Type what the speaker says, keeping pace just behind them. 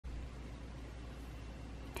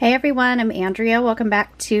Hey everyone, I'm Andrea. Welcome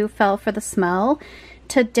back to Fell for the Smell.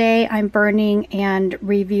 Today I'm burning and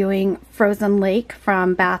reviewing Frozen Lake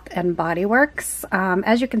from Bath and Body Works.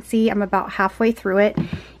 As you can see, I'm about halfway through it.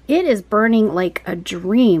 It is burning like a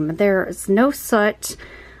dream. There is no soot.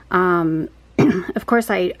 Of course,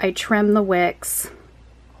 I trim the wicks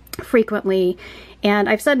frequently, and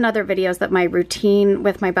I've said in other videos that my routine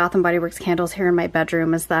with my Bath and Body Works candles here in my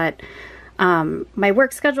bedroom is that my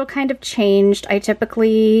work schedule kind of changed. I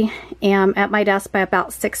typically am at my desk by about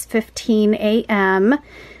 6:15 a.m.,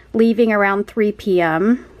 leaving around 3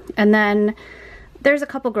 p.m. And then there's a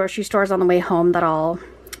couple grocery stores on the way home that I'll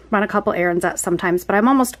run a couple errands at sometimes, but I'm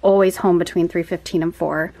almost always home between 3:15 and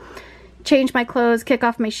 4. Change my clothes, kick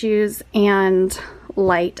off my shoes, and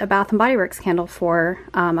light a Bath and Body Works candle for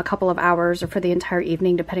a couple of hours or for the entire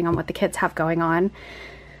evening, depending on what the kids have going on.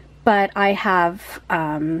 But I have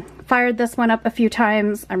fired this one up a few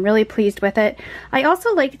times. I'm really pleased with it. I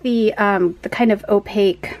also like the kind of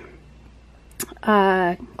opaque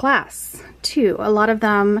glass too. A lot of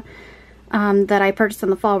them that I purchased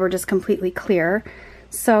in the fall were just completely clear.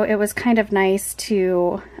 So it was kind of nice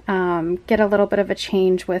to get a little bit of a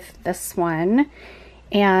change with this one.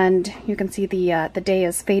 And you can see the day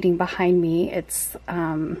is fading behind me. It's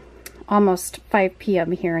almost 5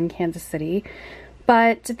 p.m. here in Kansas City.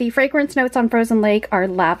 But the fragrance notes on Frozen Lake are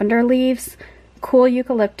Lavender Leaves, cool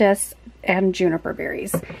Eucalyptus, and Juniper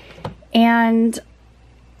Berries. And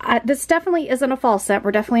this definitely isn't a fall scent.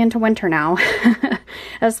 We're definitely into winter now.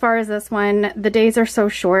 As far as this one, the days are so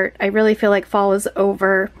short. I really feel like fall is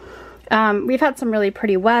over. We've had some really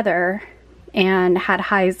pretty weather and had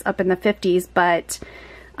highs up in the 50s, but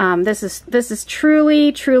this is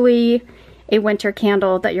truly a winter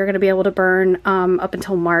candle that you're going to be able to burn up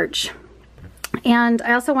until March. And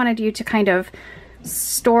I also wanted you to kind of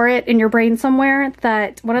store it in your brain somewhere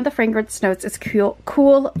that one of the fragrance notes is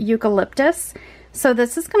cool Eucalyptus. So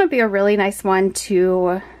this is going to be a really nice one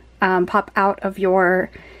to pop out of your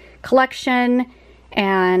collection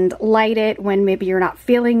and light it when maybe you're not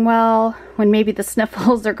feeling well, when maybe the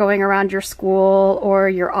sniffles are going around your school or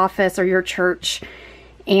your office or your church,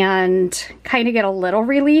 and kind of get a little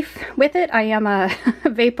relief with it. I am a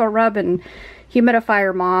vapor rub and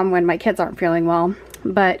humidifier mom when my kids aren't feeling well,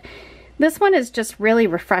 but this one is just really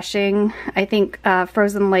refreshing. I think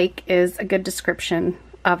Frozen Lake is a good description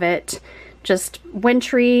of it. Just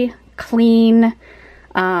wintry, clean,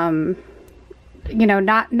 you know,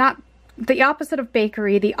 not the opposite of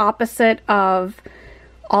bakery, the opposite of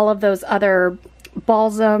all of those other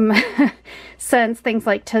balsam scents, things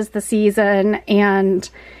like 'Tis the Season, and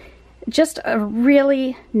just a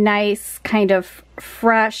really nice kind of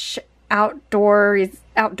fresh,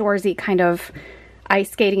 outdoorsy kind of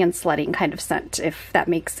ice skating and sledding kind of scent, if that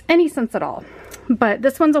makes any sense at all. But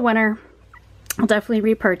this one's a winner. I'll definitely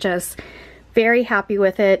repurchase. Very happy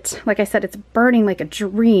with it. Like I said, it's burning like a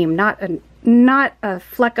dream, not a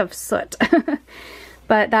fleck of soot.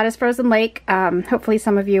 But that is Frozen Lake. Hopefully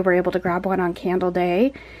some of you were able to grab one on Candle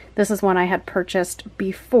Day. This is one I had purchased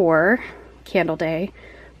before Candle Day,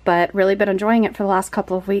 but really been enjoying it for the last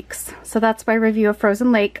couple of weeks. So that's my review of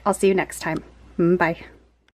Frozen Lake. I'll see you next time. Bye.